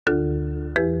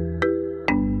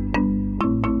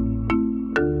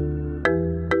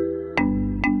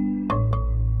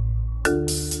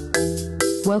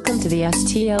Welcome to the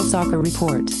STL Soccer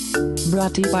Report,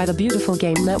 brought to you by the Beautiful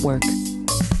Game Network.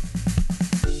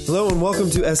 Hello and welcome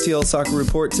to STL Soccer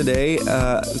Report today.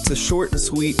 It's a short and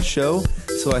sweet show,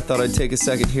 so I thought I'd take a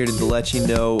second here to let you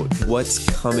know what's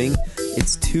coming.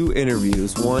 It's two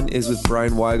interviews. One is with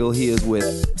Brian Weigel. He is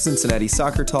with Cincinnati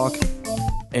Soccer Talk,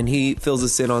 and he fills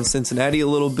us in on Cincinnati a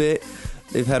little bit.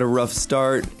 They've had a rough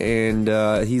start, and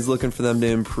he's looking for them to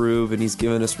improve, and he's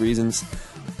giving us reasons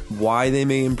why they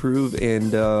may improve,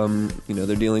 and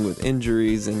they're dealing with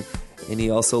injuries, and he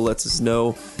also lets us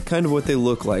know kind of what they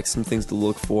look like, some things to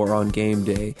look for on game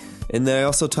day. And then I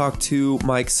also talked to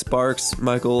Mike Sparks.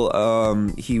 Michael,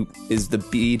 he is the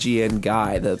BGN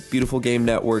guy, the Beautiful Game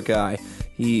Network guy.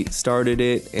 He started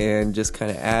it and just kind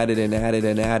of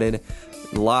added.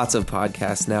 Lots of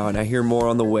podcasts now, and I hear more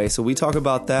on the way. So we talk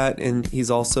about that, and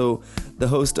he's also the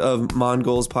host of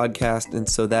Mongols podcast, and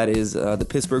so that is the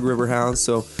Pittsburgh Riverhounds.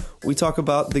 So we talk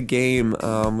about the game.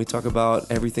 We talk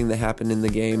about everything that happened in the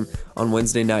game on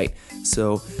Wednesday night.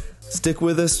 So stick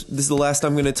with us. This is the last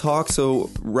I'm going to talk. So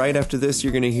right after this,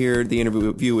 you're going to hear the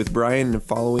interview with Brian, and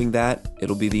following that,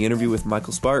 it'll be the interview with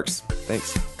Michael Sparks.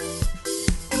 Thanks.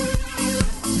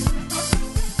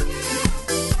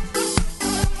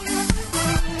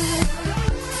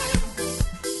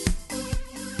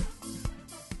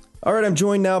 All right, I'm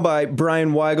joined now by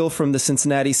Brian Weigel from the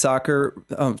Cincinnati Soccer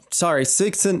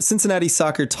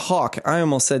Talk. I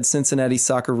almost said Cincinnati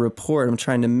Soccer Report. I'm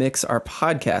trying to mix our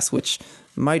podcast, which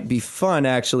might be fun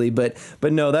actually, but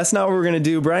no, that's not what we're going to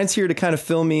do. Brian's here to kind of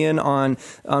fill me in on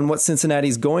what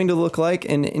Cincinnati's going to look like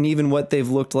and even what they've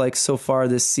looked like so far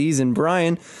this season.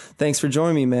 Brian, thanks for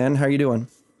joining me, man. How are you doing?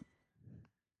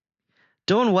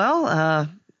 Doing well.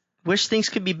 Wish things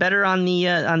could be better on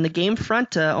the game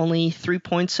front. Only 3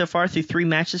 points so far through 3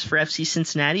 matches for FC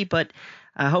Cincinnati, but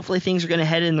hopefully things are going to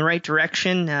head in the right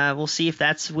direction. We'll see if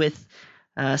that's with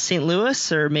St.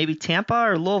 Louis or maybe Tampa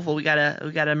or Louisville. We got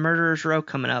a murderer's row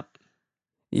coming up.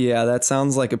 Yeah, that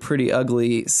sounds like a pretty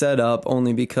ugly setup,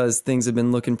 only because things have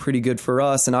been looking pretty good for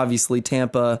us, and obviously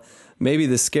Tampa, maybe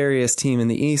the scariest team in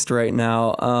the East right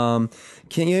now.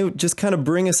 Can you just kind of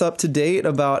bring us up to date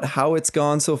about how it's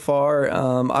gone so far?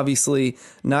 Obviously,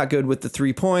 not good with the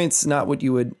 3 points, not what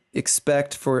you would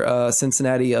expect for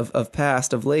Cincinnati of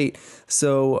late.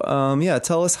 So,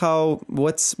 tell us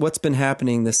what's been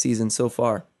happening this season so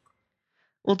far.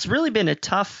 Well, it's really been a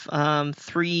tough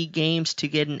 3 games to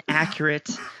get an accurate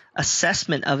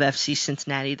assessment of FC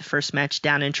Cincinnati. The first match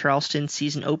down in Charleston,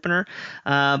 season opener.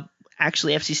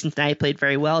 Actually, FC Cincinnati played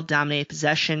very well, dominated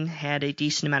possession, had a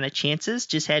decent amount of chances,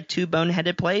 just had 2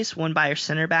 boneheaded plays, one by our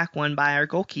center back, one by our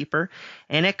goalkeeper,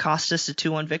 and it cost us a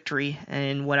 2-1 victory.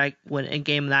 And a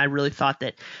game that I really thought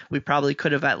that we probably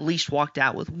could have at least walked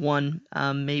out with 1,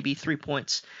 maybe 3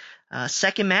 points.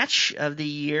 Second match of the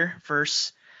year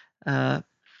versus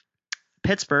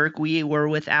Pittsburgh, we were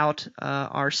without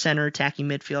our center attacking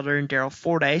midfielder in Daryl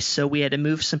Fordyce, so we had to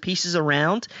move some pieces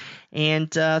around.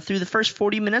 And through the first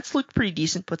 40 minutes, looked pretty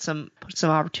decent. Put some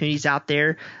opportunities out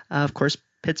there. Of course,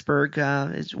 Pittsburgh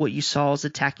is what you saw as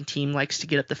attacking team, likes to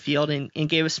get up the field and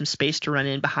gave us some space to run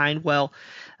in behind. Well,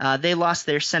 they lost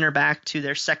their center back to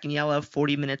their second yellow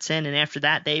 40 minutes in, and after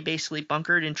that, they basically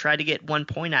bunkered and tried to get 1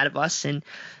 point out of us. And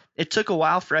it took a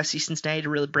while for FC Cincinnati to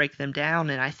really break them down,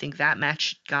 and I think that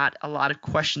match got a lot of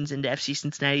questions into FC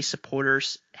Cincinnati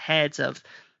supporters' heads of,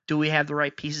 do we have the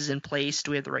right pieces in place?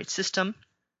 Do we have the right system?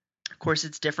 Of course,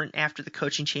 it's different after the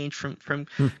coaching change from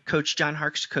Coach John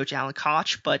Harkes to Coach Alan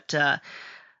Koch, but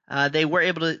they were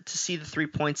able to see the 3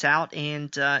 points out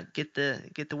and get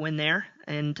the win there.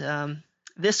 And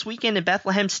this weekend in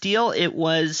Bethlehem Steel, it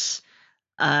was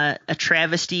a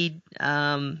travesty.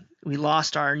 We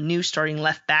lost our new starting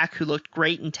left back who looked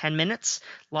great in 10 minutes,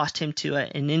 lost him to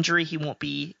an injury. He won't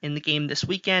be in the game this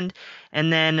weekend.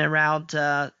 And then around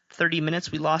 30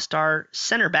 minutes, we lost our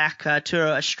center back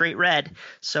to a straight red.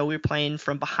 So we were playing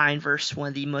from behind versus one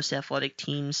of the most athletic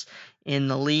teams in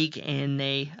the league, and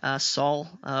they saw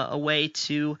a way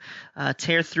to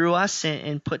tear through us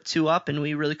and put 2 up, and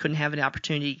we really couldn't have an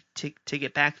opportunity to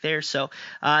get back there. So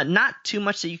not too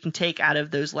much that you can take out of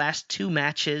those last 2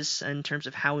 matches in terms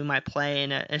of how we might play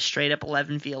in a straight-up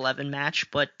 11v11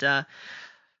 match, but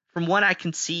from what I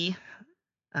can see,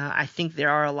 I think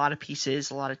there are a lot of pieces,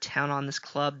 a lot of talent on this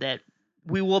club that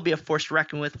we will be a force to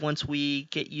reckon with once we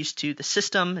get used to the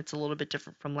system. It's a little bit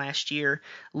different from last year,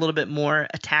 a little bit more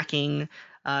attacking,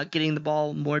 getting the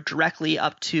ball more directly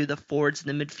up to the forwards and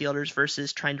the midfielders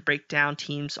versus trying to break down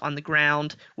teams on the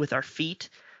ground with our feet.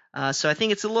 So I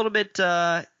think it's a little bit,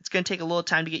 it's going to take a little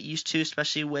time to get used to,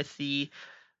 especially with the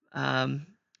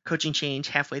coaching change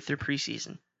halfway through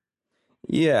preseason.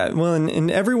 Yeah, well, in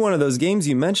every one of those games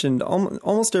you mentioned,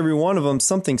 almost every one of them,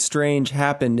 something strange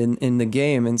happened in the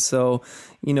game. And so,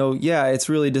 yeah, it's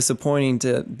really disappointing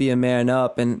to be a man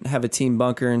up and have a team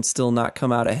bunker and still not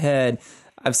come out ahead.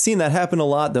 I've seen that happen a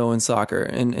lot, though, in soccer.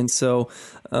 And so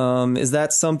is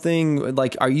that something,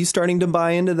 like, are you starting to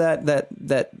buy into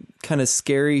that kind of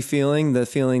scary feeling, the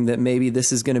feeling that maybe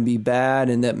this is going to be bad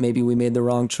and that maybe we made the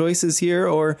wrong choices here?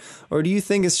 Or do you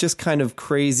think it's just kind of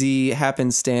crazy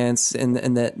happenstance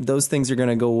and that those things are going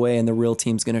to go away and the real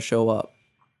team's going to show up?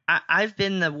 I've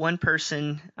been the one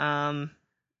person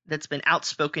that's been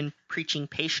outspoken preaching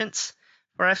patience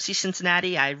for FC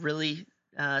Cincinnati. I really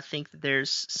think that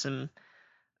there's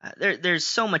there's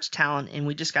so much talent, and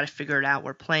we just got to figure it out.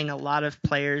 We're playing a lot of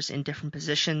players in different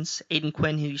positions. Aiden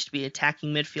Quinn, who used to be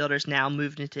attacking midfielder, is now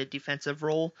moved into a defensive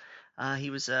role. He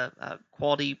was a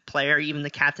quality player, even the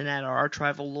captain at our arch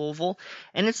rival Louisville,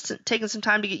 and it's taken some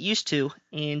time to get used to.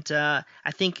 And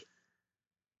I think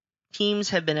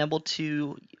teams have been able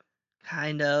to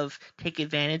kind of take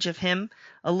advantage of him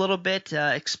a little bit,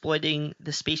 exploiting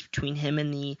the space between him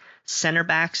and the center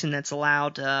backs, and that's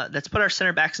put our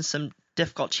center backs in some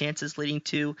difficult chances, leading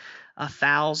to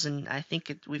fouls. And I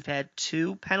think we've had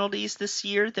 2 penalties this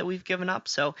year that we've given up,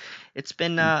 so it's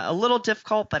been a little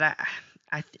difficult. But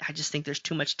I just think there's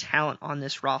too much talent on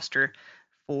this roster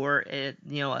for a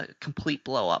complete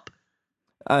blow up.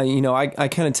 I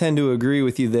kind of tend to agree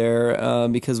with you there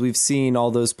because we've seen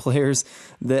all those players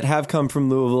that have come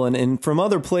from Louisville and from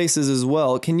other places as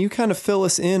well. Can you kind of fill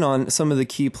us in on some of the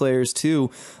key players too,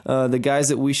 the guys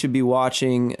that we should be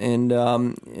watching, and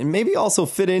maybe also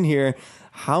fit in here,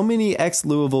 how many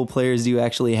ex-Louisville players do you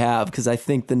actually have? Because I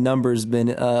think the number's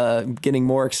been getting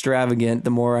more extravagant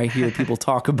the more I hear people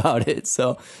talk about it.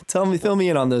 So fill me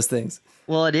in on those things.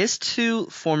 Well, it is 2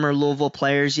 former Louisville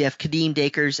players. You have Kadeem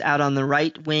Dakers out on the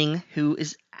right wing, who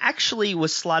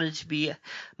was slotted to be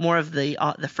more of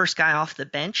the first guy off the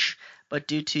bench, but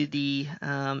due to the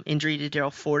injury to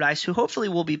Daryl Fordyce, who hopefully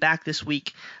will be back this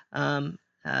week,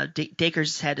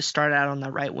 Dakers had to start out on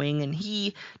the right wing, and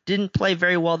he didn't play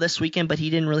very well this weekend, but he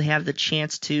didn't really have the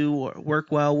chance to work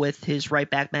well with his right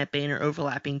back, Matt Boehner,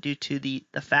 overlapping due to the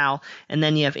foul. And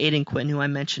then you have Aiden Quinn, who I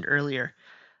mentioned earlier,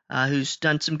 who's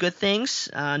done some good things,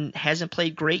 hasn't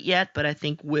played great yet, but I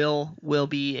think will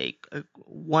be a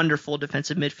wonderful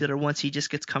defensive midfielder once he just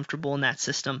gets comfortable in that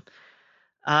system.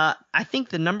 I think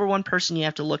the number one person you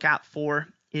have to look out for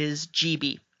is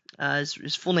GB.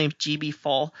 His full name is GB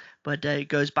Fall, but it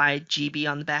goes by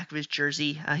GB on the back of his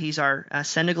jersey. He's our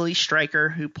Senegalese striker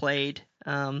who played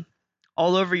all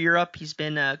over Europe. He's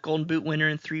been a Golden Boot winner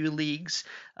in 3 leagues,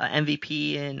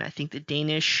 MVP in, I think, the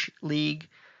Danish league.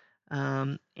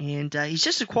 And he's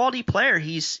just a quality player.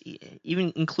 He's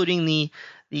even including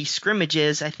the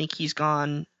scrimmages. I think he's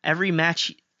gone every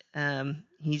match.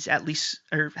 He's at least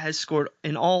has scored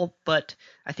in all but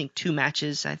I think 2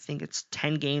 matches. I think it's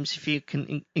 10 games if you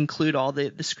can include all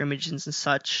the scrimmages and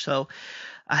such. So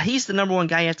he's the number one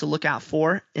guy you have to look out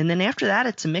for. And then after that,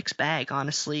 it's a mixed bag.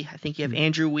 Honestly, I think you have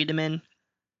Andrew Wiedemann,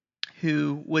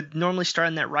 who would normally start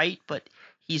on that right, but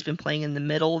he's been playing in the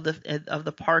middle of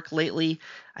the park lately.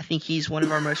 I think he's one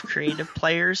of our most creative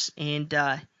players, and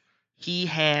he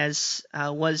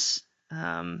was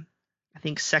I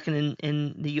think second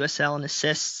in the USL in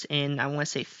assists, and I want to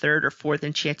say 3rd or 4th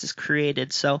in chances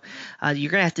created. So you're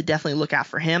going to have to definitely look out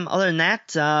for him. Other than that,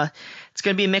 it's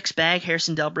going to be a mixed bag.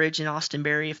 Harrison Delbridge and Austin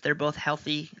Berry, if they're both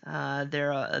healthy,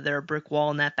 they're a brick wall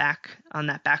on that back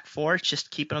 4. It's just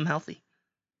keeping them healthy.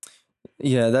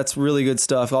 Yeah, that's really good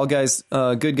stuff. All guys,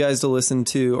 good guys to listen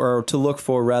to, or to look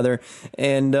for, rather.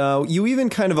 And you even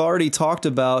kind of already talked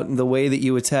about the way that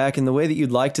you attack and the way that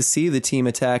you'd like to see the team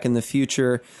attack in the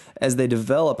future as they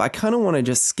develop. I kind of want to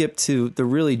just skip to the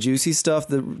really juicy stuff,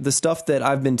 the stuff that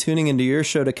I've been tuning into your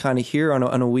show to kind of hear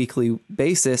on a weekly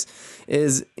basis.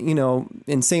 Is,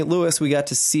 in St. Louis, we got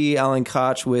to see Alan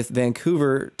Koch with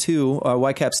Vancouver 2,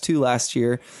 Whitecaps 2 last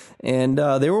year. And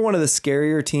they were one of the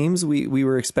scarier teams we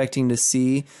were expecting to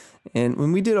see. And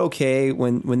when we did okay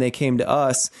when they came to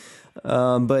us,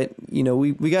 but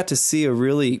we got to see a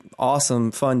really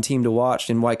awesome, fun team to watch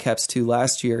in Whitecaps 2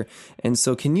 last year. And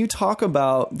so can you talk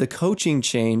about the coaching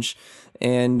change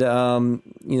and,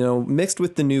 mixed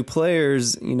with the new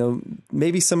players,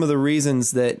 maybe some of the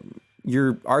reasons that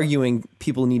you're arguing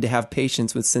people need to have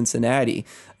patience with Cincinnati.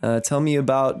 Tell me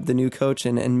about the new coach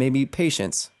and maybe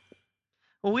patience.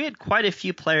 Well, we had quite a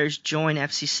few players join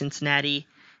FC Cincinnati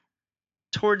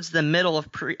towards the middle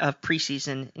of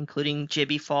preseason, including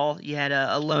Jibby Fall, you had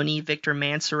a loanee, Victor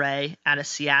Mansoray, out of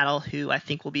Seattle, who I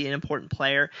think will be an important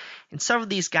player. And several of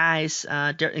these guys,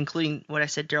 including what I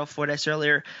said, Daryl Fordyce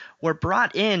earlier, were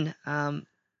brought in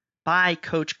by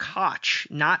Coach Koch,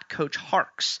 not Coach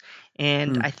Harkes.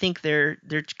 And I think they're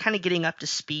kind of getting up to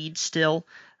speed still.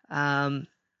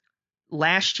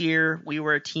 Last year, we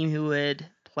were a team who would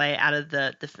play out of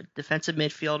the defensive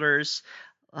midfielders.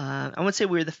 I wouldn't say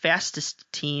we were the fastest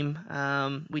team.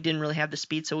 We didn't really have the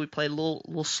speed, so we played a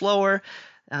little slower.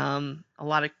 A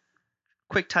lot of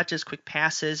quick touches, quick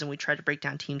passes, and we tried to break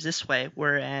down teams this way.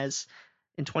 Whereas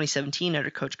in 2017, under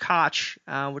Coach Koch,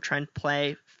 we're trying to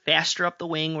play faster up the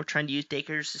wing. We're trying to use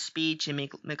Dakers' speed, Jimmy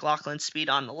McLaughlin's speed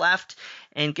on the left,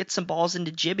 and get some balls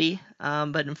into Jibby.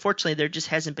 But unfortunately, there just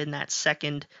hasn't been that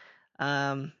second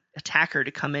attacker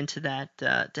to come into that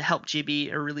to help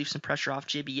Jibby or relieve some pressure off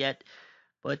Jibby yet.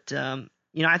 But,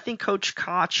 I think Coach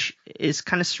Koch is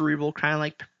kind of cerebral, kind of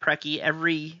like Preki.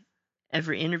 Every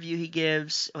interview he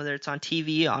gives, whether it's on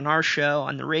TV, on our show,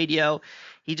 on the radio,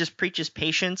 he just preaches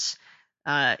patience,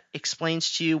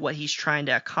 explains to you what he's trying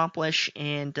to accomplish,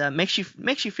 and makes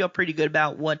you feel pretty good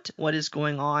about what is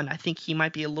going on. I think he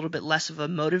might be a little bit less of a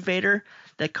motivator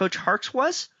that Coach Harkes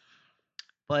was.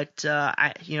 But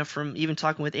from even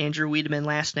talking with Andrew Wiedemann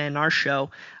last night on our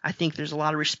show, I think there's a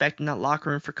lot of respect in that locker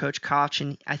room for Coach Koch,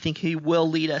 and I think he will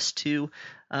lead us to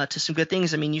some good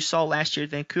things. I mean, you saw last year at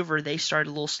Vancouver, they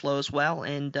started a little slow as well,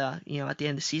 and at the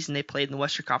end of the season, they played in the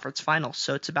Western Conference Finals.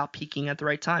 So it's about peaking at the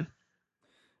right time.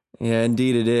 Yeah,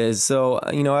 indeed it is. So,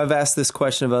 I've asked this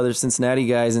question of other Cincinnati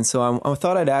guys, and so I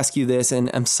thought I'd ask you this, and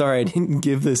I'm sorry I didn't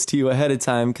give this to you ahead of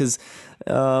time because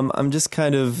I'm just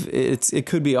kind of, it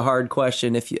could be a hard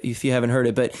question if you haven't heard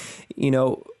it, but,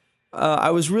 I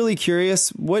was really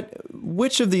curious,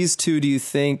 which of these two do you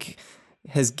think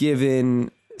has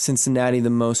given Cincinnati the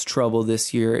most trouble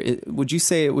this year? Would you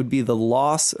say it would be the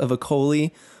loss of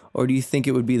Okoli, or do you think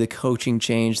it would be the coaching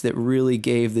change that really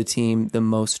gave the team the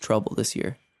most trouble this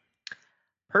year?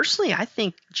 Personally, I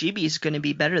think Jibby is going to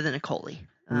be better than Okoli.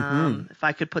 If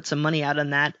I could put some money out on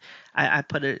that, I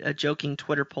put a joking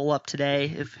Twitter poll up today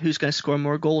if who's going to score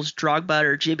more goals, Drogba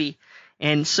or Jibby.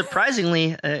 And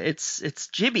surprisingly, it's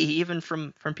Jibby, even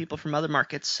from people from other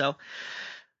markets. So,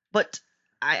 but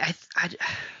I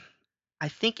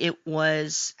think it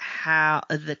was how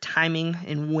the timing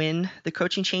and when the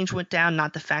coaching change went down,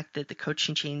 not the fact that the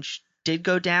coaching change did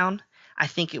go down. I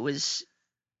think it was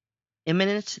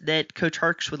imminent that Coach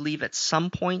Harkes would leave at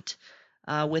some point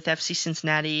with FC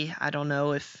Cincinnati. I don't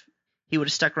know if he would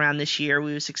have stuck around this year. We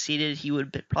would have succeeded. He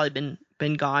would have probably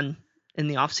been gone in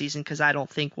the offseason because I don't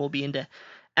think we'll be into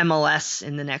MLS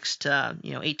in the next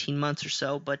 18 months or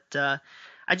so. But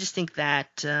I just think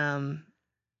that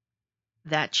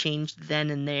that changed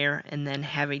then and there, and then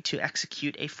having to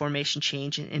execute a formation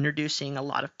change and introducing a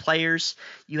lot of players.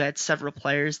 You had several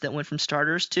players that went from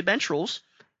starters to bench rules.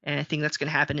 And I think that's going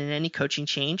to happen in any coaching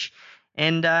change.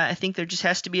 And I think there just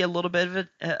has to be a little bit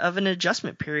of an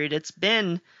adjustment period. It's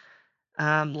been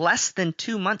less than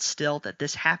 2 months still that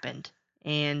this happened.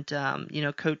 And,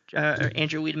 Coach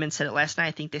Andrew Wiedemann said it last night.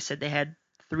 I think they said they had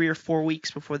 3 or 4 weeks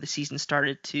before the season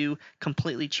started to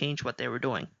completely change what they were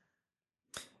doing.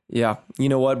 Yeah. You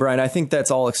know what, Brian? I think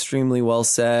that's all extremely well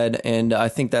said, and I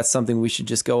think that's something we should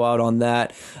just go out on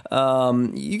that.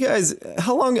 You guys,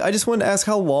 I just wanted to ask,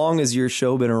 how long has your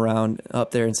show been around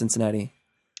up there in Cincinnati?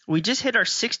 We just hit our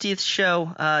 60th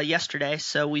show yesterday,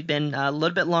 so we've been a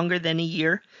little bit longer than a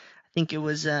year. I think it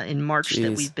was in March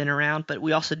that we've been around, but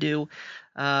we also do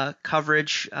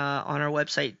coverage on our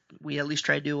website. We at least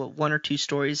try to do 1 or 2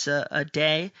 stories a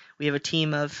day. We have a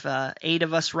team of 8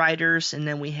 of us writers, and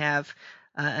then we have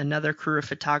another crew of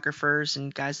photographers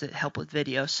and guys that help with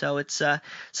video. So it's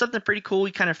something pretty cool.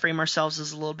 We kind of frame ourselves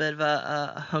as a little bit of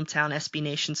a hometown SB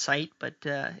Nation site, but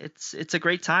it's a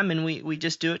great time, and we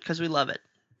just do it because we love it.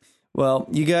 Well,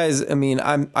 you guys, I mean,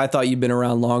 I thought you'd been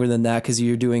around longer than that because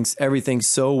you're doing everything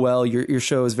so well. Your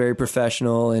show is very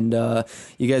professional, and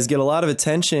you guys get a lot of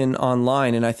attention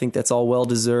online, and I think that's all well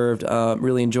deserved.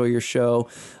 Really enjoy your show.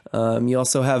 You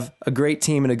also have a great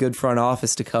team and a good front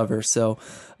office to cover. So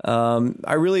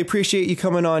I really appreciate you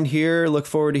coming on here. Look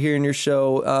forward to hearing your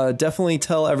show. Definitely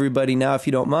tell everybody now, if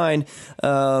you don't mind,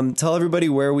 tell everybody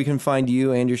where we can find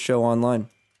you and your show online.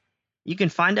 You can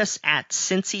find us at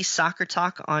Cincy Soccer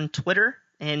Talk on Twitter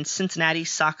and Cincinnati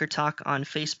Soccer Talk on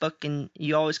Facebook. And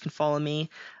you always can follow me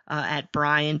at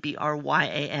Brian,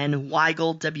 Bryan,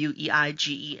 Weigel,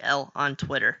 Weigel on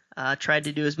Twitter. Tried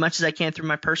to do as much as I can through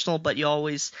my personal, but you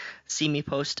always see me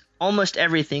post almost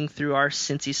everything through our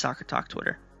Cincy Soccer Talk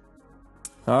Twitter.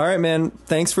 All right, man.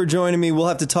 Thanks for joining me. We'll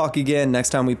have to talk again next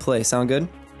time we play. Sound good?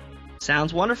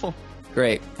 Sounds wonderful.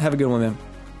 Great. Have a good one, man.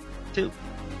 Too.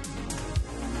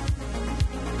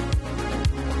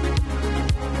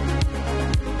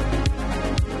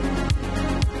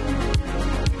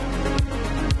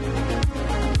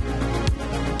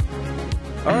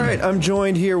 All right, I'm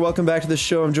joined here. Welcome back to the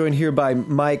show. I'm joined here by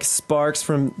Mike Sparks,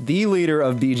 from the leader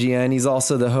of BGN. He's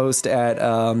also the host at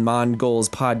Mongols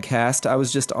podcast. I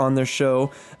was just on their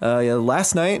show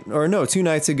last night, or no, 2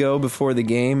 nights ago before the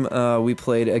game. We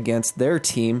played against their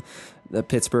team, the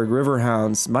Pittsburgh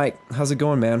Riverhounds. Mike, how's it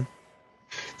going, man?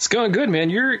 It's going good,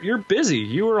 man. You're busy.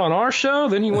 You were on our show,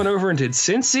 then you went over and did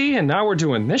Cincy, and now we're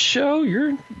doing this show.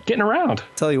 You're getting around.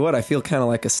 Tell you what, I feel kind of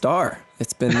like a star.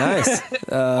 It's been nice.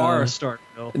 Are a star,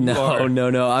 Bill.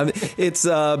 No. It's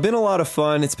been a lot of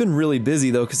fun. It's been really busy,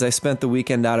 though, because I spent the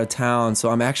weekend out of town. So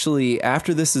I'm actually,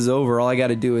 after this is over, all I got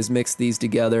to do is mix these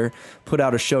together, put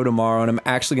out a show tomorrow, and I'm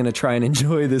actually going to try and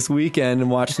enjoy this weekend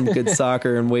and watch some good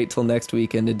soccer and wait till next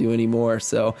weekend to do any more.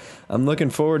 So I'm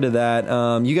looking forward to that.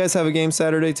 You guys have a game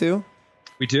Saturday, too?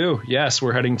 We do, yes.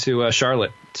 We're heading to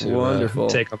Charlotte to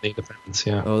take on the Independents.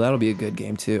 Yeah. Oh, that'll be a good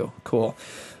game, too. Cool.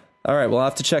 All right, we'll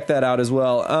have to check that out as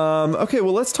well. Okay,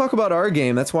 well, let's talk about our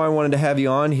game. That's why I wanted to have you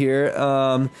on here.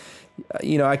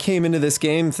 I came into this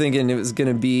game thinking it was going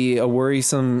to be a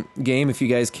worrisome game if you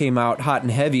guys came out hot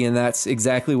and heavy, and that's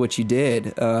exactly what you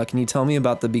did. Can you tell me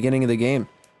about the beginning of the game?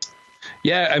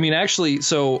 Yeah, I mean, actually,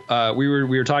 so we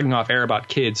were talking off air about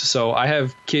kids. So I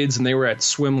have kids, and they were at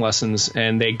swim lessons,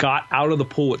 and they got out of the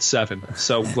pool at 7.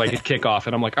 So like at kickoff,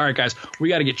 and I'm like, all right, guys, we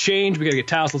got to get changed, we got to get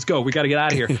towels, let's go, we got to get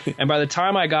out of here. And by the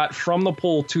time I got from the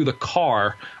pool to the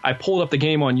car, I pulled up the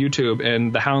game on YouTube,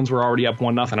 and the Hounds were already up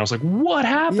 1-0. I was like, what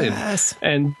happened? Yes.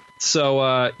 And so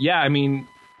I mean,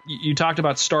 you talked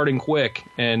about starting quick,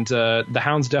 and the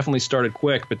Hounds definitely started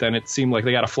quick, but then it seemed like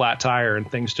they got a flat tire and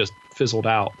things just fizzled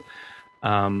out.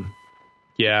 I mean,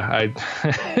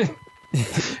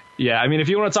 if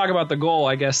you want to talk about the goal,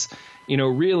 I guess,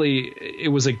 really it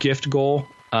was a gift goal.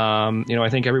 I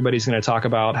think everybody's going to talk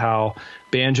about how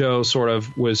Banjo sort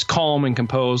of was calm and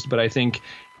composed, but I think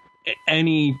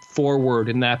any forward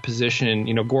in that position,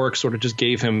 Gorick sort of just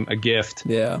gave him a gift.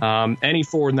 Yeah. Any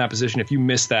forward in that position, if you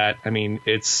miss that, I mean, I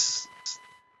don't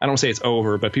want to say it's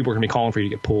over, but people are going to be calling for you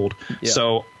to get pulled. Yeah.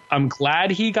 So I'm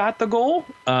glad he got the goal,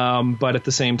 but at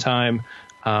the same time,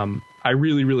 I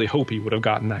really, really hope he would have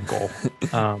gotten that goal.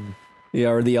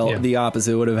 Or the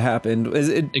opposite would have happened.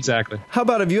 Exactly. How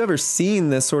about, have you ever seen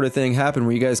this sort of thing happen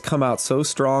where you guys come out so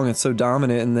strong and so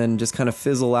dominant and then just kind of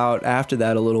fizzle out after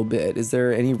that a little bit? Is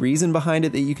there any reason behind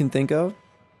it that you can think of?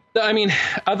 I mean,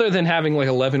 other than having like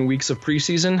 11 weeks of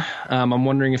preseason, I'm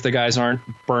wondering if the guys aren't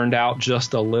burned out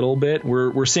just a little bit.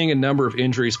 We're seeing a number of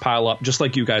injuries pile up, just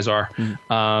like you guys are,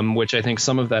 which I think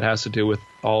some of that has to do with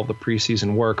all the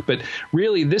preseason work. But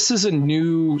really, this is a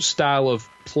new style of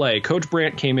play. Coach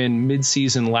Brandt came in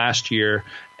mid-season last year,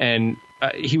 and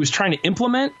he was trying to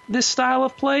implement this style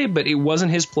of play, but it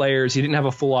wasn't his players. He didn't have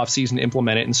a full off season to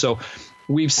implement it. And so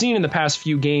we've seen in the past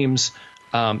few games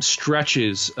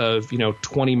stretches of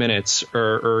 20 minutes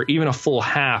or even a full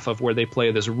half of where they play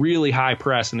this really high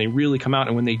press and they really come out,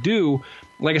 and when they do,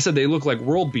 like I said, they look like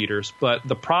world beaters. But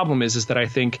the problem is that I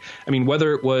think,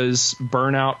 whether it was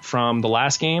burnout from the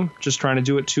last game, just trying to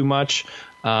do it too much,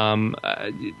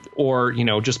 or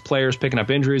just players picking up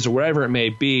injuries or whatever it may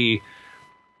be,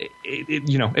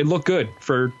 it looked good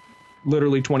for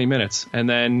literally 20 minutes. And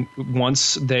then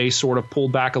once they sort of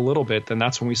pulled back a little bit, then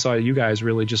that's when we saw you guys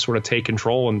really just sort of take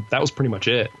control. And that was pretty much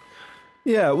it.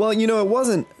 Yeah. Well, it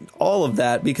wasn't all of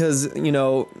that because,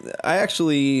 I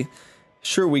actually,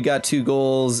 sure, we got 2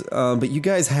 goals, but you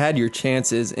guys had your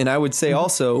chances. And I would say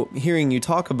also, hearing you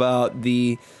talk about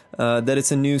that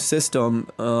it's a new system,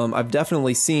 I've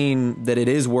definitely seen that it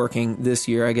is working this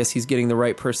year. I guess he's getting the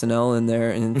right personnel in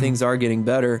there and things are getting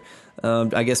better.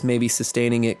 I guess maybe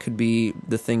sustaining it could be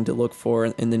the thing to look for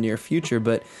in the near future.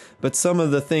 But some of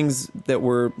the things that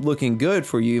were looking good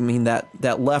for you,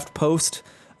 that left post,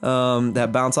 that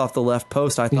bounce off the left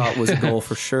post, I thought was a goal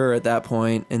for sure at that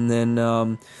point. And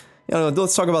then,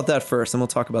 let's talk about that first, and we'll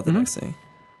talk about the next thing.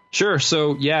 Sure.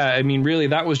 So, really,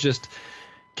 that was just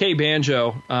K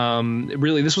Banjo.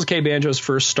 Really, this was K Banjo's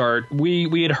first start.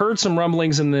 We had heard some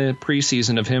rumblings in the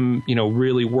preseason of him,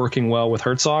 really working well with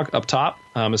Herzog up top.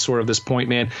 as sort of this point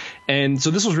man. And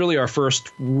so this was really our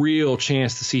first real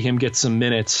chance to see him get some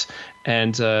minutes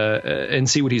and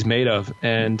see what he's made of.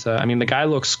 And I mean, the guy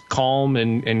looks calm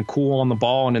and cool on the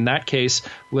ball. And in that case,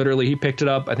 literally, he picked it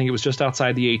up. I think it was just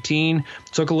outside the 18,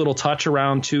 took a little touch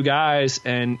around two guys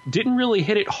and didn't really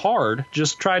hit it hard,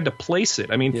 just tried to place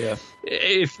it. I mean,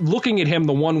 if looking at him,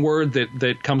 the one word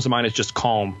that comes to mind is just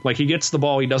calm. Like, he gets the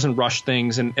ball, he doesn't rush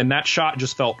things, and that shot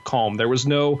just felt calm. There was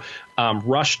no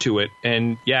rush to it.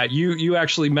 And yeah, you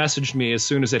actually messaged me as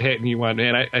soon as it hit, and you went,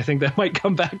 man, I think that might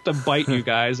come back to bite you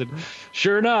guys. And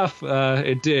sure enough,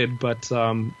 it did. But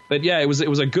yeah, it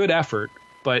was a good effort.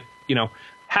 But you know,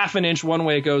 half an inch one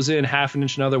way it goes in, half an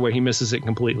inch another way he misses it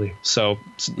completely. So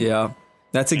yeah.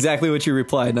 That's exactly what you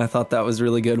replied, and I thought that was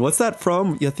really good. What's that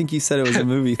from? I think you said it was a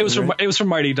movie. It was from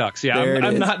Mighty Ducks. Yeah,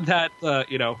 I'm not that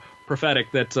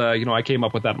prophetic that I came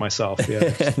up with that myself.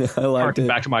 Yeah, I liked it.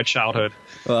 Back to my childhood.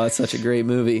 Well, it's such a great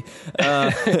movie.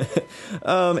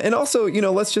 And also,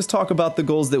 let's just talk about the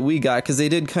goals that we got, because they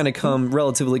did kind of come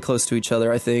relatively close to each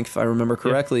other, I think, if I remember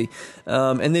correctly.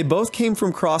 Yeah. And they both came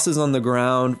from crosses on the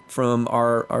ground from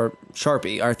our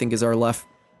Sharpie, I think is our left.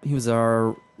 He was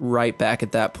our right back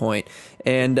at that point.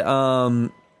 And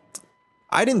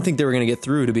I didn't think they were going to get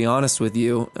through, to be honest with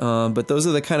you. But those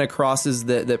are the kind of crosses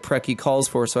that Preki calls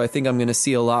for. So I think I'm going to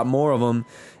see a lot more of them.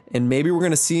 And maybe we're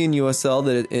going to see in USL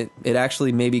that it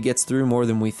actually maybe gets through more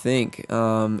than we think.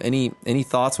 Any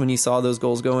thoughts when you saw those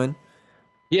goals go in?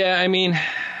 Yeah, I mean,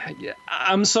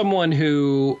 I'm someone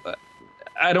who...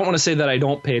 I don't want to say that I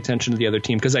don't pay attention to the other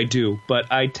team, because I do,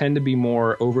 but I tend to be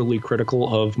more overly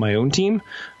critical of my own team,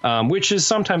 which is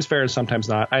sometimes fair and sometimes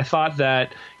not. I thought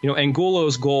that,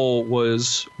 Angulo's goal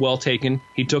was well taken.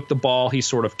 He took the ball. He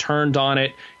sort of turned on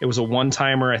it. It was a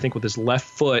one-timer, I think, with his left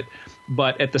foot.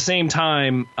 But at the same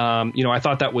time, I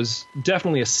thought that was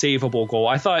definitely a savable goal.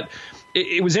 I thought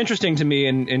it was interesting to me,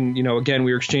 and again,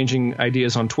 we were exchanging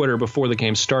ideas on Twitter before the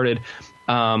game started.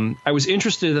 I was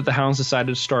interested that the Hounds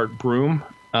decided to start Broom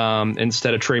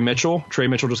instead of Trey Mitchell. Trey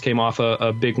Mitchell just came off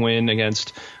a big win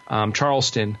against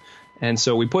Charleston. And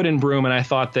so we put in Broom, and I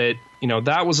thought that,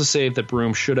 that was a save that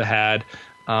Broom should have had.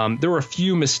 There were a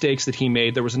few mistakes that he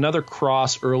made. There was another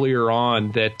cross earlier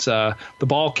on that the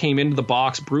ball came into the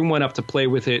box. Broom went up to play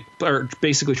with it, or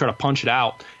basically try to punch it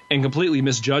out, and completely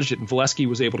misjudged it, and Valesky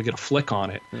was able to get a flick on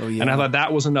it. Oh, yeah. And I thought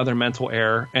that was another mental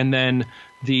error. And then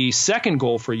the second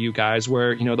goal for you guys,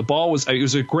 where the ball was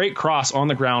a great cross on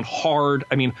the ground, hard.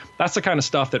 I mean, that's the kind of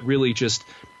stuff that really just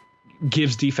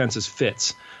gives defenses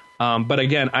fits. But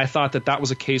again, I thought that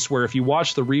was a case where if you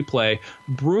watch the replay,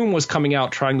 Broom was coming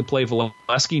out trying to play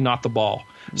Valesky, not the ball.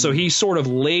 So he sort of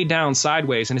laid down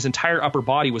sideways, and his entire upper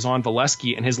body was on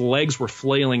Valesky, and his legs were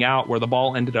flailing out where the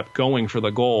ball ended up going for the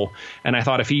goal. And I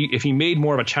thought if he made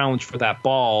more of a challenge for that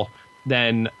ball,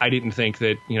 then I didn't think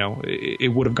that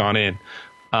it would have gone in.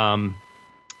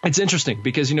 It's interesting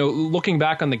because looking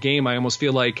back on the game, I almost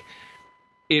feel like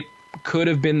it could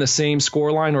have been the same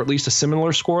scoreline, or at least a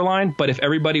similar scoreline. But if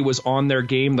everybody was on their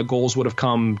game, the goals would have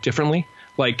come differently.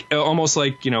 Like almost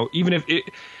like even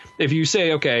if you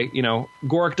say, okay,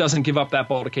 Gorick doesn't give up that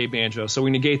ball to K Banjo, so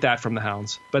we negate that from the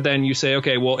Hounds. But then you say,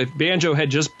 okay, well, if Banjo had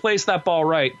just placed that ball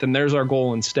right, then there's our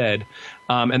goal instead.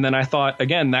 And then I thought,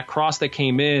 again, that cross that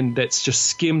came in that's just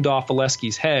skimmed off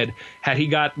Valesky's head, had he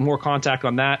got more contact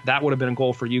on that would have been a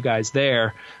goal for you guys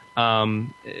there.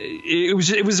 It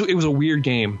was a weird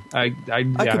game. I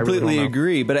completely really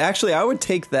agree, but actually I would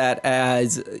take that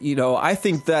as, I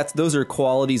think that those are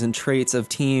qualities and traits of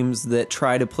teams that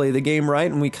try to play the game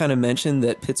right. And we kind of mentioned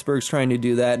that Pittsburgh's trying to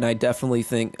do that. And I definitely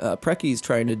think Preki's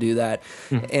trying to do that.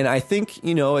 Mm-hmm. And I think,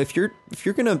 if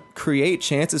you're going to create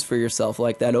chances for yourself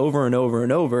like that over and over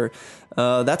and over,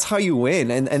 that's how you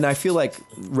win. And I feel like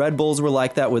Red Bulls were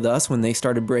like that with us when they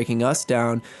started breaking us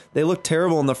down. They looked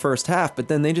terrible in the first half, but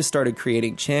then they just started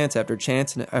creating chance after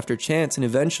chance after chance, and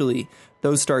eventually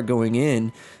those start going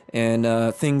in.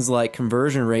 And things like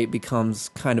conversion rate becomes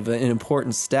kind of an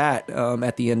important stat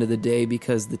at the end of the day,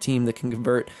 because the team that can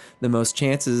convert the most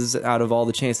chances out of all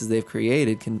the chances they've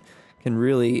created can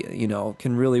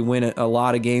really win a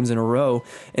lot of games in a row.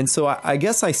 And so I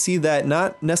guess I see that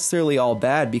not necessarily all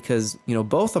bad, because,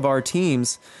 both of our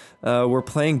teams were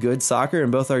playing good soccer,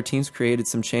 and both our teams created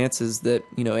some chances that,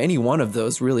 any one of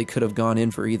those really could have gone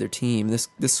in for either team. This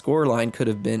score line could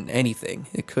have been anything.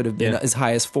 It could have been as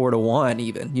high as 4-1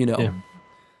 even, Yeah.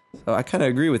 So I kind of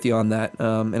agree with you on that.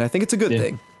 And I think it's a good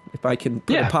thing if I can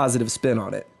put a positive spin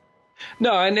on it.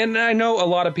 No, and I know a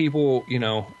lot of people,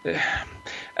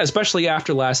 especially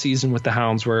after last season with the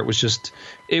Hounds, where it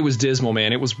was dismal,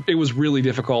 man. It was really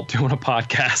difficult doing a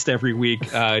podcast every week,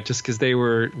 just because they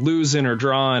were losing or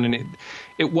drawing, and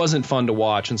it wasn't fun to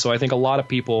watch. And so I think a lot of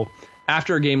people,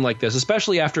 after a game like this,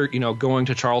 especially after, going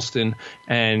to Charleston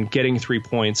and getting 3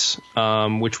 points,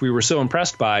 which we were so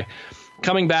impressed by,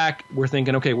 coming back, we're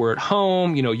thinking, okay, we're at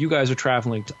home. You guys are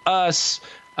traveling to us.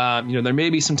 There may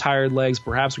be some tired legs.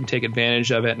 Perhaps we can take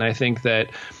advantage of it. And I think that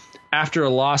after a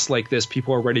loss like this,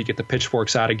 people are ready to get the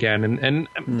pitchforks out again.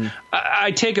 And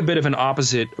I take a bit of an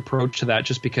opposite approach to that,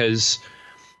 just because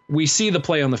we see the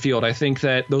play on the field. I think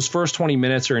that those first 20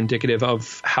 minutes are indicative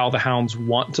of how the Hounds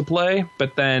want to play,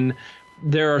 but then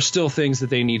there are still things that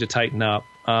they need to tighten up.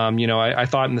 I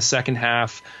thought in the second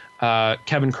half,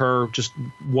 Kevin Kerr just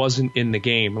wasn't in the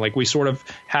game. Like, we sort of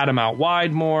had him out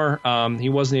wide more. He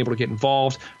wasn't able to get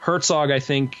involved. Herzog, I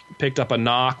think, picked up a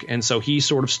knock, and so he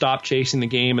sort of stopped chasing the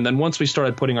game. And then once we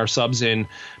started putting our subs in,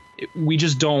 we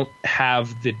just don't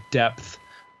have the depth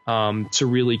to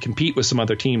really compete with some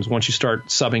other teams. Once you start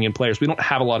subbing in players, we don't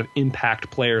have a lot of impact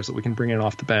players that we can bring in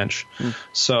off the bench.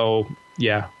 So,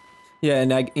 yeah. Yeah,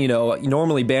 and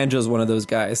normally Banjo's one of those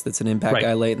guys that's an impact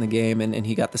guy late in the game, and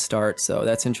he got the start, so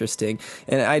that's interesting.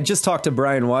 And I just talked to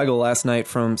Brian Weigel last night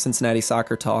from Cincinnati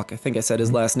Soccer Talk. I think I said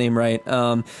his last name right.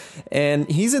 And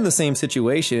he's in the same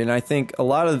situation, and I think a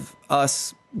lot of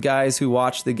us guys who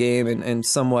watch the game and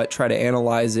somewhat try to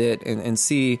analyze it and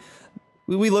see,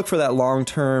 we look for that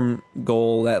long-term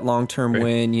goal, that long-term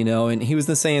win, and he was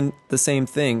the same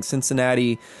thing.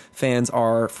 Cincinnati fans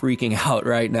are freaking out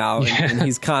right now, and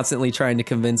he's constantly trying to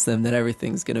convince them that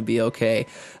everything's going to be okay.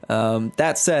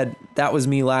 That said, that was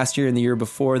me last year and the year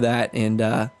before that, and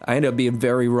I ended up being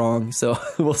very wrong, so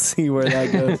we'll see where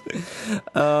that goes.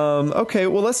 Okay,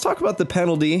 well, let's talk about the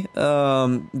penalty.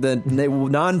 The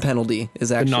non-penalty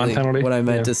is actually what I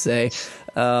meant to say.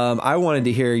 I wanted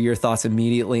to hear your thoughts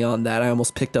immediately on that. I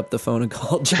almost picked up the phone and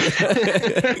called you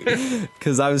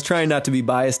because I was trying not to be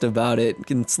biased about it.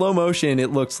 In slow motion,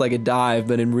 it looks like a dive,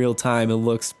 but in real time, it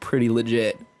looks pretty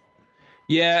legit.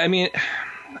 Yeah, I mean,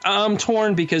 I'm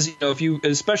torn because, if you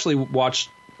especially watched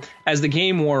as the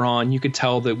game wore on, you could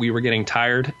tell that we were getting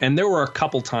tired. And there were a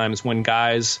couple times when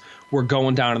guys were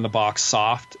going down in the box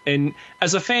soft. And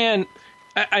as a fan,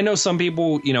 I know some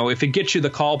people, if it gets you the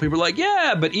call, people are like,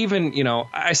 yeah, but even,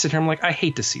 I sit here, I'm like, I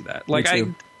hate to see that. Like,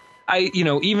 I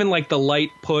even like the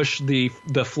light push, the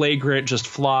flagrant just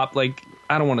flop, like,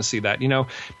 I don't want to see that,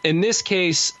 In this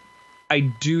case, I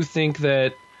do think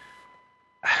that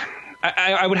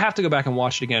I would have to go back and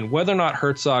watch it again. Whether or not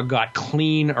Herzog got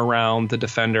clean around the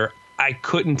defender, I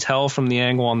couldn't tell from the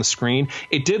angle on the screen.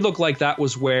 It did look like that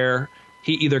was where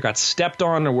he either got stepped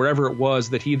on or wherever it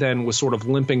was that he then was sort of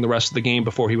limping the rest of the game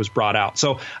before he was brought out.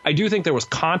 So I do think there was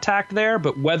contact there,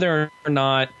 but whether or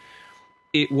not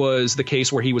it was the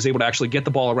case where he was able to actually get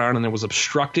the ball around and then was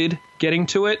obstructed getting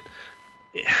to it,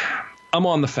 I'm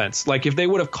on the fence. Like, if they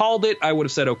would have called it, I would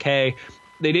have said, okay.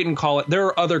 They didn't call it. There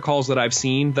are other calls that I've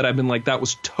seen that I've been like, that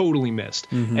was totally missed.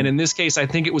 Mm-hmm. And in this case, I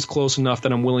think it was close enough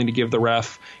that I'm willing to give the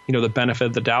ref, the benefit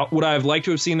of the doubt. Would I have liked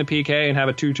to have seen the PK and have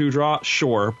a 2-2 draw?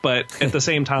 Sure. But at the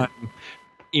same time,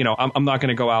 I'm not going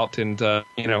to go out and,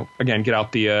 again, get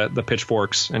out the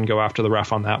pitchforks and go after the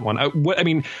ref on that one.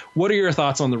 What are your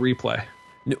thoughts on the replay?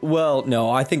 Well, no,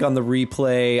 I think on the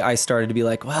replay, I started to be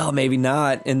like, well, maybe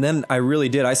not. And then I really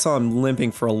did. I saw him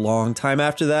limping for a long time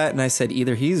after that. And I said,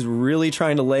 either he's really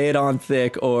trying to lay it on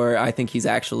thick, or I think he's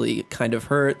actually kind of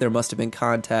hurt. There must have been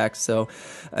contact. So,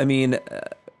 I mean,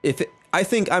 I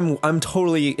think I'm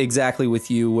totally exactly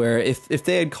with you, where if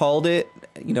they had called it,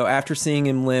 after seeing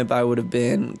him limp, I would have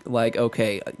been like,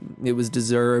 okay, it was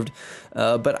deserved.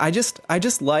 But I just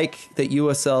like that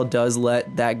USL does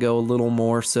let that go a little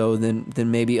more so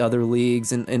than maybe other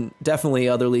leagues and definitely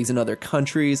other leagues in other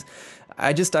countries.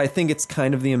 I think it's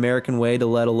kind of the American way to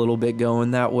let a little bit go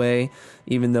in that way,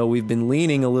 even though we've been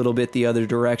leaning a little bit the other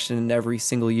direction every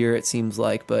single year, it seems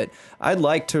like. But I'd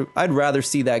rather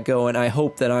see that go, and I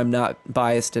hope that I'm not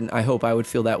biased, and I hope I would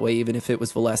feel that way even if it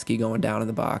was Valesky going down in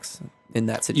the box in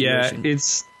that situation.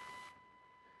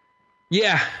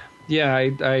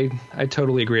 I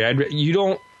totally agree.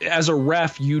 As a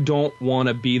ref, you don't want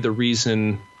to be the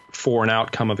reason for an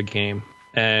outcome of a game.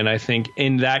 And I think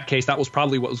in that case, that was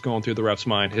probably what was going through the ref's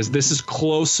mind, is this is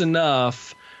close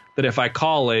enough that if I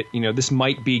call it, this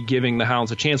might be giving the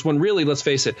Hounds a chance. When really, let's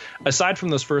face it, aside from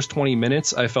those first 20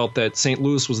 minutes, I felt that St.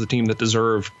 Louis was the team that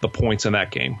deserved the points in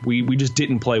that game. We just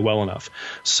didn't play well enough.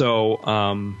 So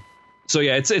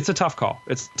yeah, it's a tough call.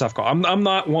 It's a tough call. I'm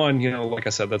not one, like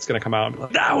I said, that's going to come out and be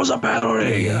like, that was a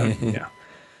penalty. Yeah.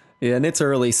 Yeah, and it's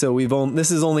early, so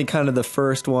this is only kind of the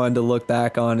first one to look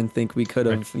back on and think we could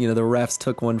have, the refs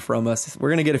took one from us. We're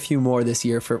going to get a few more this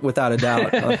year, without a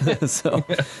doubt. So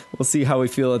we'll see how we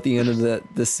feel at the end of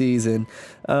the season.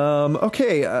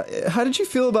 Okay, how did you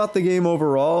feel about the game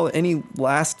overall? Any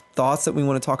last thoughts that we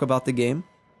want to talk about the game?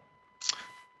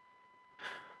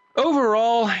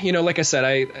 Overall, like I said,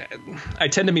 I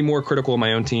tend to be more critical of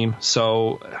my own team,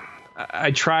 so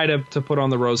I try to put on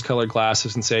the rose-colored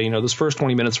glasses and say, those first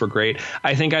 20 minutes were great.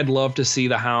 I think I'd love to see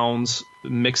the Hounds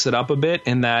mix it up a bit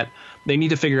in that they need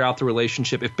to figure out the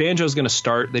relationship. If Banjo's going to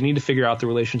start, they need to figure out the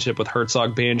relationship with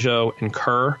Herzog, Banjo, and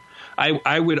Kerr.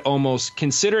 I would almost,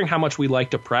 considering how much we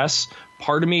like to press,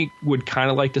 part of me would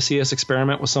kind of like to see us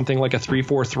experiment with something like a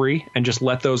 3-4-3 and just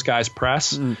let those guys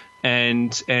press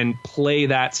and play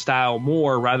that style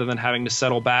more rather than having to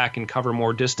settle back and cover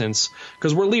more distance,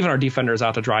 because we're leaving our defenders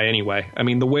out to dry anyway. I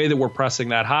mean, the way that we're pressing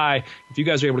that high, if you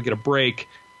guys are able to get a break,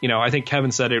 I think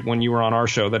Kevin said it when you were on our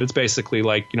show, that it's basically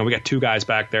like, we got two guys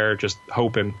back there just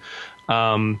hoping.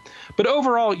 But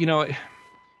overall,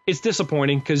 it's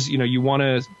disappointing because, you want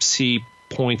to see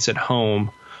points at home.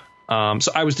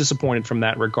 So I was disappointed from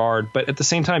that regard. But at the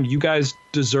same time, you guys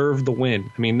deserve the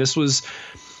win. I mean, this was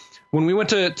when we went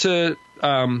to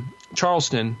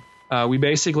Charleston. We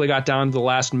basically got down to the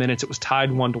last minutes. It was tied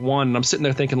 1-1. And I'm sitting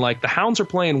there thinking, like, the Hounds are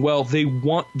playing well. They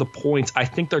want the points. I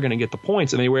think they're going to get the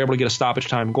points. And they were able to get a stoppage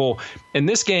time goal. In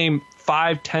this game,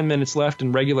 5-10 minutes left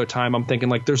in regular time, I'm thinking,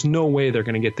 like, there's no way they're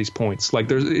going to get these points.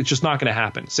 Like, it's just not going to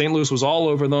happen. St. Louis was all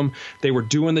over them. They were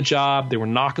doing the job. They were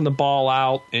knocking the ball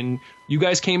out. And you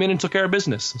guys came in and took care of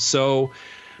business. So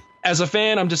as a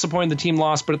fan, I'm disappointed the team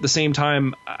lost, but at the same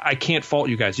time, I can't fault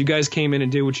you guys. You guys came in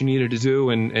and did what you needed to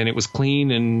do, and it was clean.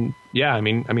 And yeah, I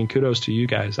mean, kudos to you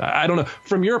guys. I don't know.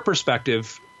 From your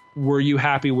perspective, were you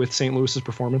happy with St. Louis's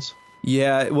performance?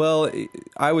 Yeah, well,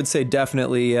 I would say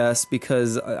definitely yes,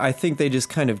 because I think they just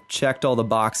kind of checked all the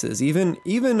boxes. Even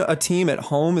a team at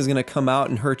home is going to come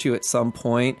out and hurt you at some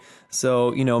point.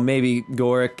 So, maybe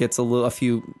Gorick gets a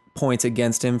few points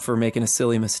against him for making a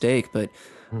silly mistake, but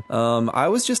I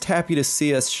was just happy to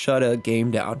see us shut a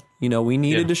game down. We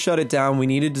needed to shut it down. We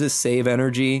needed to save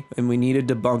energy, and we needed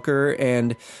to bunker.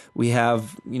 And we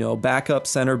have, backup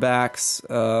center backs.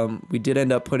 We did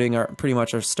end up putting pretty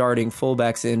much our starting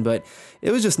fullbacks in, but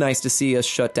it was just nice to see us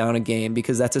shut down a game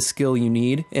because that's a skill you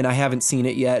need. And I haven't seen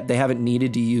it yet. They haven't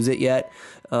needed to use it yet.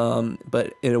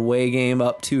 But in a away game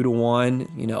up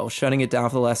 2-1, shutting it down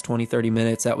for the last 20, 30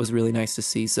 minutes, that was really nice to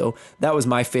see. So that was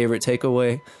my favorite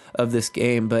takeaway of this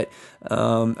game. But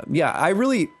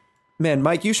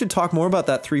Mike, you should talk more about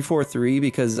that 3-4-3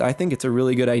 because I think it's a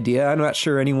really good idea. I'm not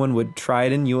sure anyone would try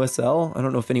it in USL. I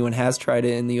don't know if anyone has tried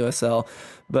it in the USL,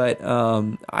 but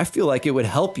I feel like it would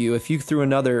help you if you threw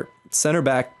another center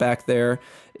back there.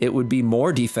 It would be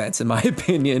more defense, in my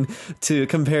opinion, to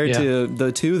compare to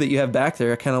the two that you have back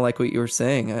there. I kind of like what you were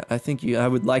saying. I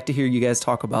would like to hear you guys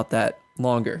talk about that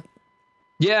longer.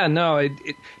 Yeah, no,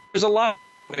 there's a lot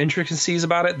of intricacies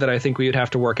about it that I think we would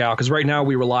have to work out because right now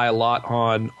we rely a lot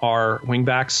on our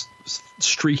wingbacks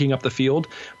streaking up the field.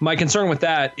 My concern with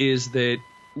that is that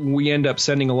we end up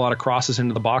sending a lot of crosses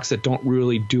into the box that don't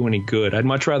really do any good. I'd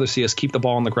much rather see us keep the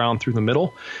ball on the ground through the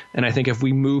middle. And I think if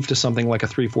we move to something like a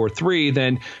 3-4-3,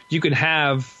 then you can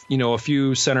have, a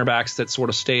few center backs that sort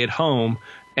of stay at home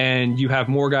and you have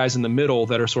more guys in the middle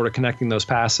that are sort of connecting those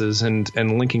passes and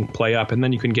linking play up. And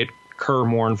then you can get Kerr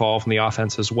more involved in the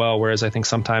offense as well. Whereas I think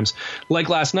sometimes, like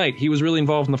last night, he was really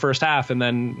involved in the first half. And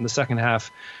then in the second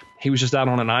half, he was just out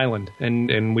on an island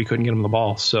and we couldn't get him the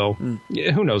ball. So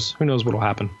who knows? Who knows what will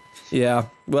happen? Yeah.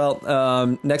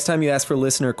 Well, next time you ask for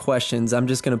listener questions, I'm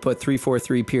just going to put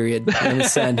 3-4-3 period and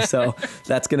send. So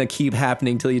that's going to keep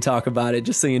happening till you talk about it,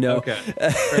 just so you know.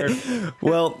 Okay.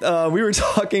 Well, we were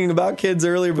talking about kids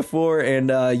earlier before,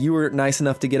 and you were nice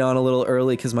enough to get on a little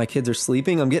early because my kids are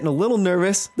sleeping. I'm getting a little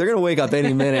nervous. They're going to wake up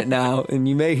any minute now, and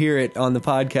you may hear it on the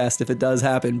podcast if it does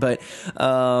happen. But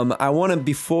I want to,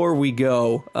 before we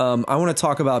go, I want to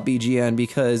talk about BGN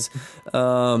because,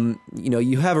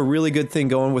 you have a really good thing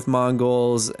going with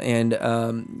Mongols, and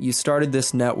you started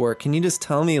this network. Can you just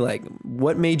tell me,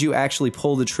 what made you actually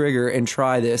pull the trigger and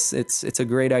try this? It's a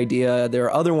great idea. There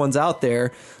are other ones out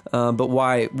there, but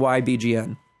why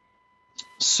BGN?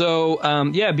 So,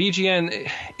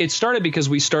 BGN, it started because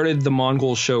we started the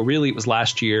Mongols show. Really, it was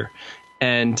last year.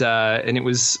 And it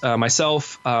was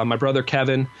myself, my brother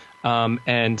Kevin,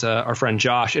 and our friend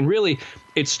Josh. And really,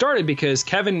 it started because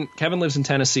Kevin lives in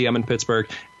Tennessee. I'm in Pittsburgh.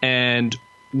 And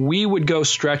we would go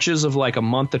stretches of like a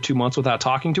month to 2 months without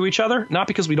talking to each other, not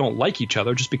because we don't like each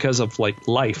other, just because of like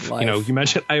life. You know, you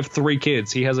mentioned I have 3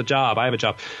 kids. He has a job. I have a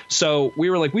job. So we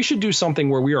were like, we should do something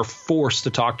where we are forced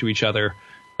to talk to each other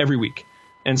every week.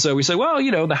 And so we said, well,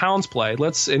 you know, the Hounds play.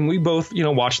 And we both, you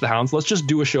know, watch the Hounds. Let's just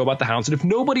do a show about the Hounds. And if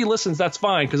nobody listens, that's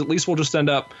fine, because at least we'll just end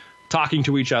up talking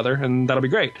to each other, and that'll be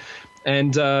great.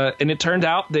 And it turned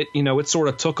out that, you know, it sort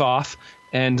of took off.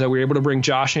 And we were able to bring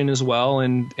Josh in as well,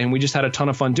 and we just had a ton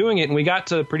of fun doing it. And we got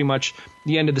to pretty much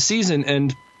the end of the season,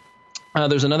 and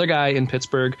there's another guy in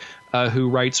Pittsburgh who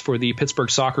writes for the Pittsburgh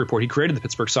Soccer Report. He created the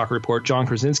Pittsburgh Soccer Report, John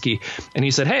Krasinski, and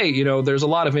he said, hey, you know, there's a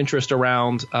lot of interest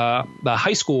around the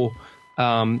high school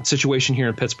situation here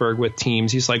in Pittsburgh with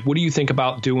teams. He's like, what do you think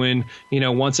about doing, you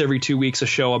know, once every 2 weeks a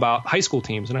show about high school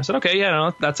teams? And I said, okay, yeah,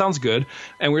 no, that sounds good.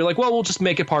 And we were like, well, we'll just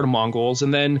make it part of Mongols.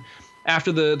 And then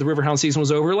after the Riverhound season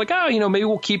was over, like, oh, you know, maybe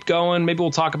we'll keep going. Maybe we'll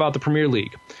talk about the Premier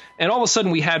League. And all of a sudden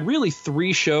we had really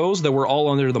 3 shows that were all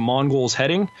under the Mongols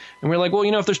heading. And we're like, well, you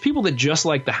know, if there's people that just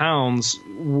like the Hounds,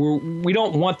 we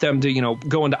don't want them to, you know,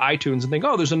 go into iTunes and think,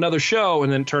 oh, there's another show.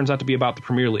 And then it turns out to be about the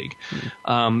Premier League.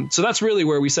 So that's really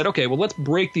where we said, okay, well, let's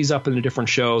break these up into different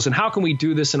shows. And how can we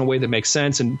do this in a way that makes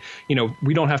sense? And, you know,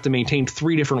 we don't have to maintain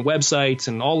 3 different websites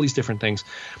and all these different things.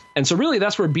 And so really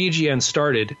that's where BGN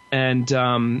started. And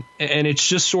it's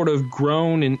just sort of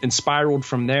grown and spiraled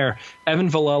from there. Evan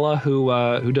Villela,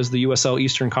 who does the USL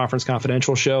Eastern Conference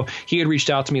Confidential show, he had reached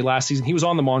out to me last season. He was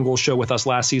on the Mongols show with us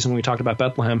last season when we talked about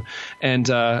Bethlehem. And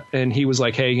he was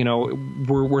like, hey, you know,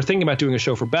 we're thinking about doing a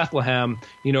show for Bethlehem.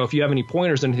 You know, if you have any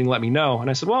pointers or anything, let me know. And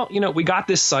I said, well, you know, we got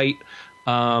this site.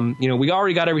 You know, we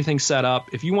already got everything set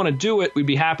up. If you want to do it, we'd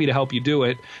be happy to help you do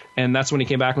it. And that's when he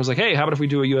came back and was like, hey, how about if we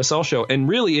do a USL show? And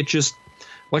really, it just,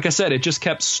 like I said, it just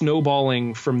kept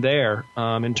snowballing from there,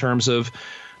 in terms of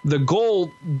the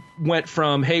goal went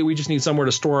from, hey, we just need somewhere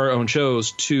to store our own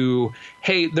shows, to,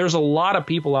 hey, there's a lot of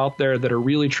people out there that are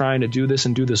really trying to do this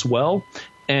and do this well.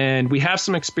 And we have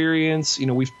some experience, you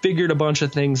know, we've figured a bunch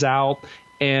of things out,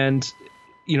 and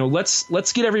you know, let's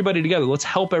get everybody together. Let's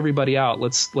help everybody out.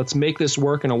 Let's make this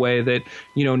work in a way that,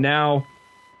 you know, now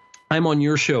I'm on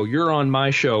your show, you're on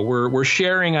my show. We're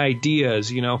sharing ideas.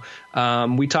 You know,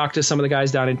 we talked to some of the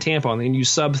guys down in Tampa on the New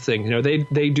Sub thing. You know,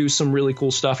 they do some really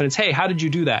cool stuff, and it's, hey, how did you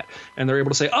do that? And they're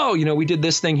able to say, oh, you know, we did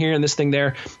this thing here and this thing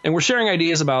there, and we're sharing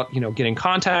ideas about, you know, getting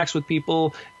contacts with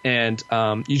people, and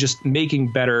you just making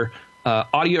better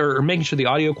audio, or making sure the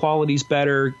audio quality is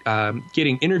better,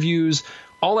 getting interviews,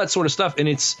 all that sort of stuff. And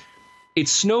it's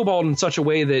snowballed in such a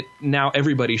way that now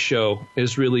everybody's show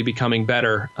is really becoming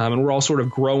better. And we're all sort of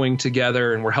growing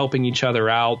together, and we're helping each other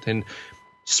out and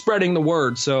spreading the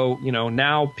word. So, you know,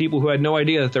 now people who had no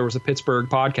idea that there was a Pittsburgh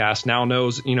podcast now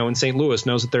knows, you know, in St. Louis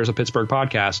knows that there's a Pittsburgh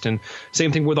podcast, and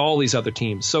same thing with all these other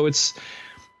teams. So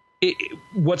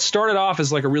what started off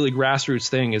as like a really grassroots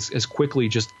thing is quickly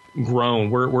just grown.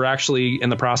 We're actually in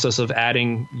the process of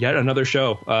adding yet another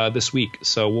show this week,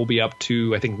 so we'll be up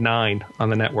to, I think, 9 on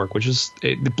the network, which is,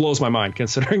 it blows my mind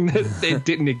considering that it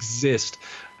didn't exist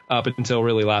up until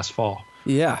really last fall.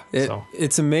 Yeah,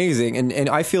 it's amazing. And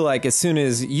I feel like as soon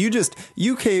as you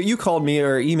called me,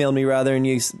 or emailed me rather, and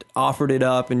you offered it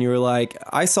up, and you were like,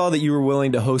 I saw that you were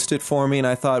willing to host it for me, and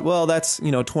I thought, well, that's,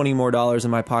 you know, $20 more in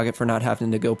my pocket for not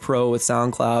having to go pro with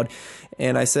SoundCloud.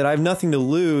 And I said, I have nothing to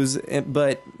lose,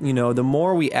 but, you know, the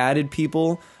more we added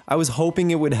people, I was hoping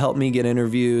it would help me get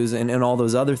interviews and all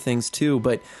those other things too.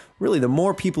 But really, the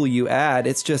more people you add,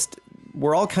 it's just,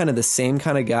 we're all kind of the same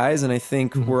kind of guys, and I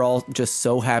think we're all just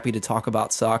so happy to talk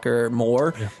about soccer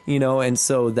more, you know, and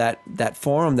so that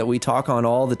forum that we talk on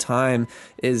all the time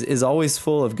is always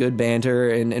full of good banter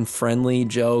and friendly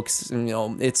jokes. And, you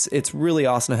know, it's really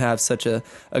awesome to have such a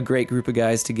great group of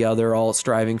guys together, all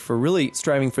striving for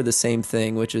the same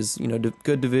thing, which is, you know,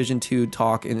 good Division II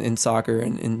talk in soccer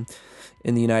in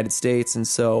the United States. And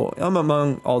so I'm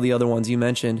among all the other ones you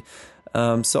mentioned.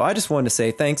 So I just wanted to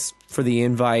say thanks for the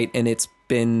invite, and it's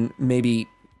been maybe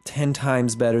 10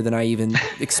 times better than I even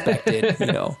expected, you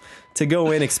know, to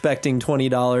go in expecting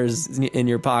 $20 in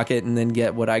your pocket and then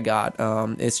get what I got.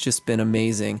 It's just been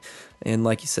amazing. And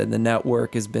like you said, the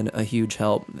network has been a huge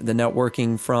help. The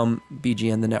networking from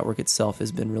BGN, the network itself,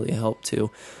 has been really a help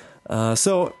too.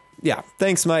 So yeah,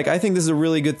 thanks, Mike. I think this is a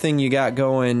really good thing you got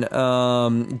going.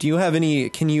 Do you have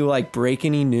can you like break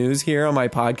any news here on my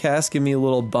podcast? Give me a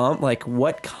little bump. Like,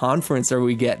 what conference are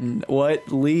we getting?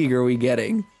 What league are we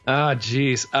getting? Ah,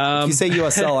 geez. If you say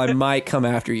USL, I might come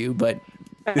after you, but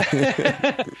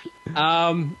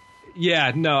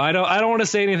yeah, no, I don't want to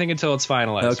say anything until it's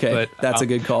finalized. Okay, but that's a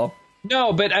good call.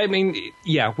 No, but I mean,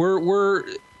 yeah, we're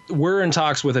we're in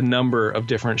talks with a number of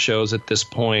different shows at this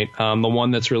point. The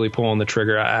one that's really pulling the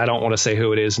trigger, I don't want to say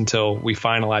who it is until we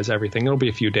finalize everything. It'll be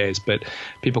a few days, but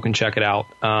people can check it out.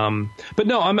 But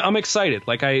no, I'm excited.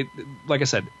 Like I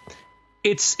said,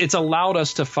 it's allowed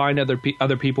us to find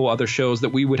other people, other shows that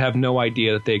we would have no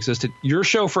idea that they existed. Your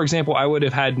show, for example, I would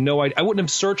have had no idea. I wouldn't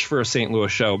have searched for a St.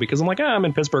 Louis show because I'm like, I'm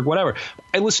in Pittsburgh, whatever.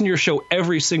 I listen to your show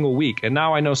every single week, and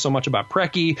now I know so much about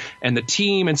Preki and the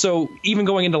team. And so even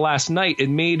going into last night, it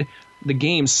made the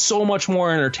game so much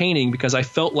more entertaining because I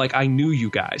felt like I knew you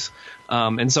guys.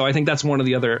 And so I think that's one of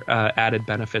the other added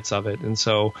benefits of it. And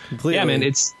so, completely. Yeah, man,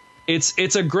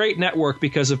 it's a great network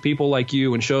because of people like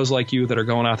you and shows like you that are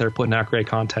going out there putting out great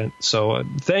content. So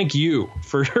thank you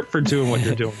for doing what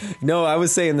you're doing. No, I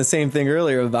was saying the same thing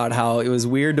earlier about how it was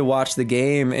weird to watch the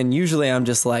game. And usually I'm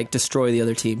just like, destroy the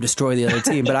other team.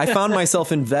 But I found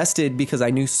myself invested because I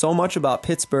knew so much about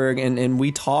Pittsburgh and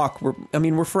we talk.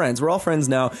 We're friends. We're all friends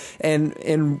now.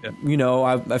 And you know,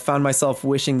 I found myself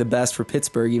wishing the best for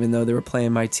Pittsburgh, even though they were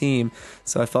playing my team.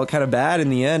 So I felt kind of bad in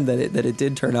the end that it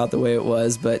did turn out the way it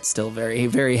was, but still very,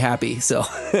 very happy. So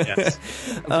yes.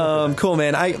 Cool,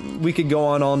 man. We could go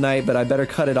on all night, but I better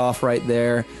cut it off right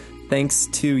there. Thanks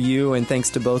to you and thanks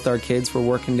to both our kids for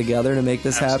working together to make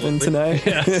this happen tonight.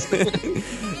 Yes.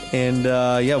 And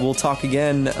we'll talk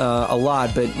again a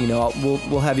lot, but you know,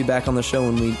 we'll have you back on the show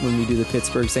when we do the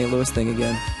Pittsburgh St. Louis thing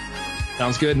again.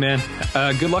 Sounds good, man.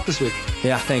 Good luck this week.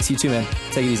 Yeah, thanks. You too, man.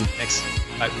 Take it easy. Thanks.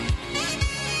 Bye.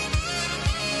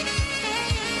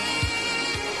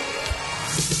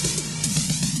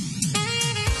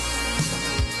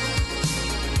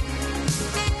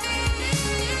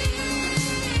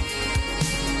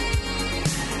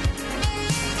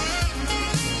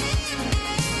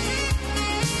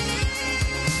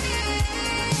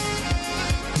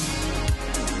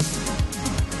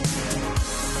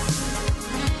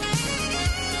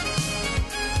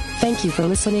 Thank you for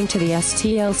listening to the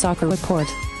STL Soccer Report,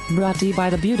 brought to you by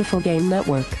the Beautiful Game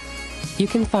Network. You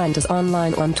can find us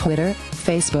online on Twitter,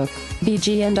 Facebook,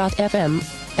 bgn.fm,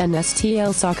 and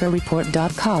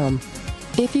stlsoccerreport.com.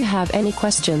 If you have any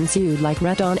questions you'd like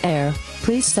read on air,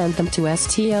 please send them to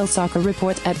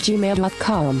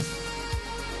stlsoccerreport@gmail.com.